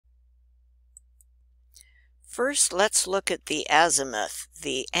First, let's look at the azimuth,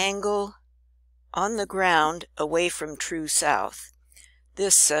 the angle on the ground away from true south.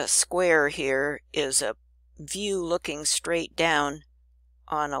 This square here is a view looking straight down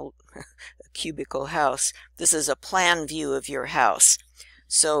on a cubicle house. This is a plan view of your house.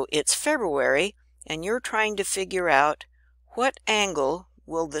 So it's February, and you're trying to figure out what angle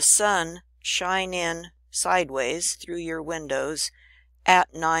will the sun shine in sideways through your windows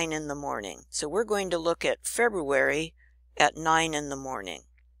at 9 in the morning. So we're going to look at February at 9 in the morning.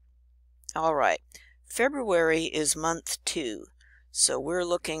 All right, February is month 2. So we're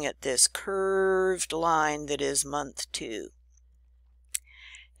looking at this curved line that is month 2.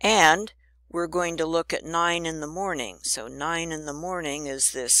 And we're going to look at 9 in the morning. So 9 in the morning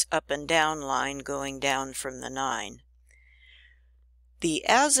is this up and down line going down from the 9. The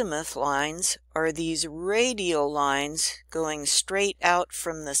azimuth lines are these radial lines going straight out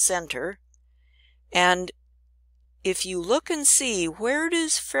from the center. And if you look and see, where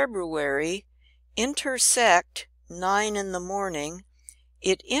does February intersect 9 in the morning?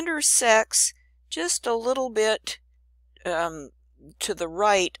 It intersects just a little bit to the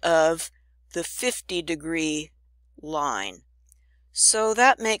right of the 50-degree line. So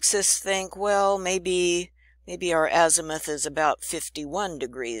that makes us think, well, maybe our azimuth is about 51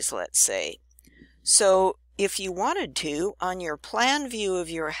 degrees, let's say. So if you wanted to, on your plan view of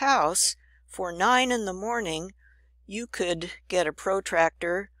your house for 9 in the morning, you could get a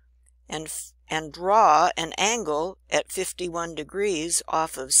protractor and draw an angle at 51 degrees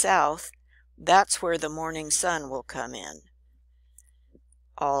off of south. That's where the morning sun will come in.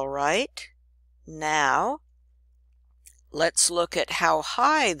 All right, now let's look at how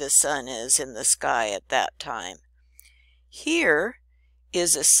high the sun is in the sky at that time. Here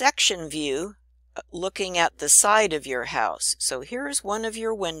is a section view looking at the side of your house. So here's one of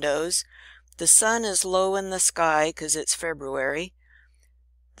your windows. The sun is low in the sky because it's February.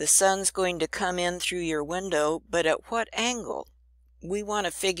 The sun's going to come in through your window, but at what angle? We want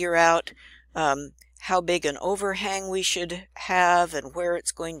to figure out how big an overhang we should have and where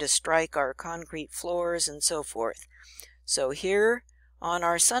it's going to strike our concrete floors and so forth. So here on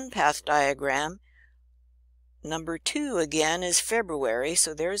our sun path diagram, number 2 again is February.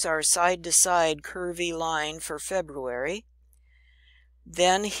 So there's our side-to-side curvy line for February.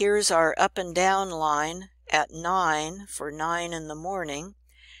 Then here's our up and down line at 9 for 9 in the morning.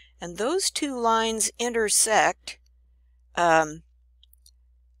 And those two lines intersect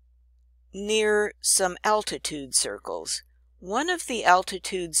near some altitude circles. One of the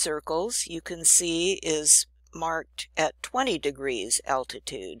altitude circles you can see is marked at 20 degrees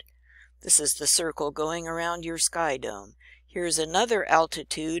altitude. This is the circle going around your sky dome. Here's another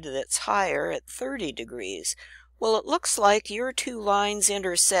altitude that's higher at 30 degrees. Well, it looks like your two lines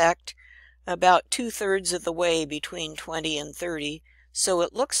intersect about 2/3 of the way between 20 and 30. So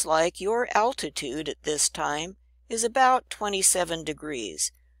it looks like your altitude at this time is about 27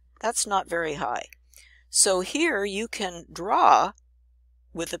 degrees. That's not very high. So here you can draw,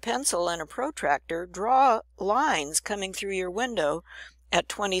 with a pencil and a protractor, draw lines coming through your window at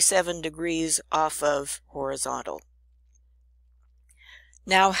 27 degrees off of horizontal.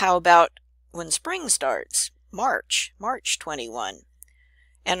 Now how about when spring starts? March 21.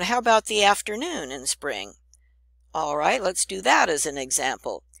 And how about the afternoon in spring? All right, let's do that as an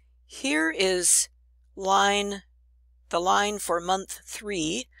example. Here is the line for month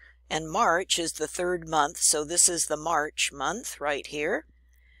 3, and March is the 3rd month, so this is the March month right here.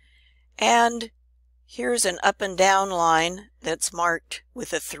 And here's an up and down line that's marked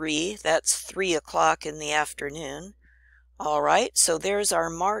with a 3. That's 3 o'clock in the afternoon. All right, so there's our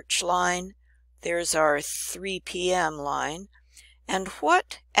March line. There's our 3 p.m. line. And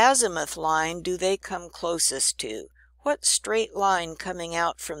what azimuth line do they come closest to? What straight line coming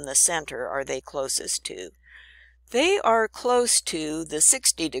out from the center are they closest to? They are close to the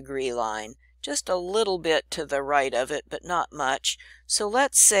 60-degree line, just a little bit to the right of it, but not much. So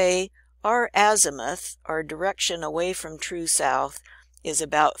let's say our azimuth, our direction away from true south, is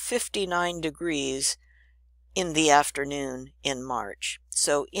about 59 degrees in the afternoon in March.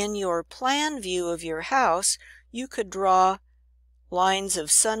 So in your plan view of your house, you could draw lines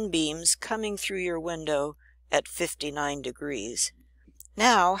of sunbeams coming through your window at 59 degrees.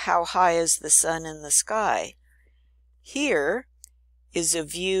 Now, how high is the sun in the sky? Here is a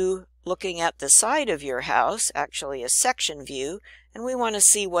view looking at the side of your house, actually a section view, and we want to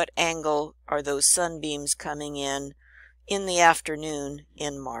see what angle are those sunbeams coming in the afternoon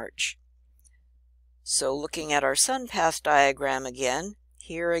in March. So looking at our sun path diagram again,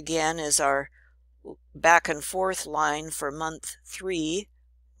 here again is our back and forth line for month 3.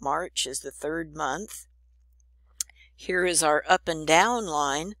 March is the 3rd month. Here is our up and down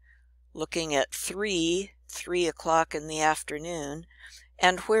line looking at 3 o'clock in the afternoon,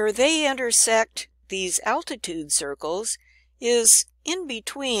 and where they intersect, these altitude circles, is in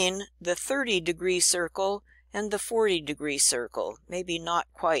between the 30-degree circle and the 40-degree circle, maybe not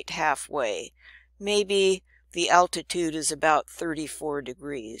quite halfway. Maybe the altitude is about 34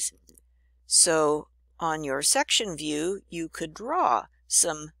 degrees. So on your section view, you could draw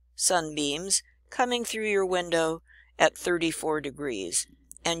some sunbeams coming through your window at 34 degrees,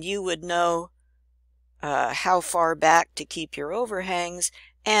 and you would know how far back to keep your overhangs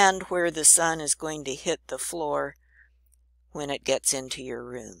and where the sun is going to hit the floor when it gets into your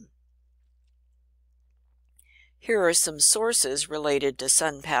room. Here are some sources related to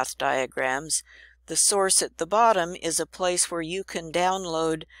sun path diagrams. The source at the bottom is a place where you can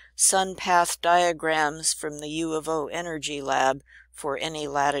download sun path diagrams from the U of O Energy Lab for any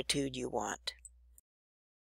latitude you want.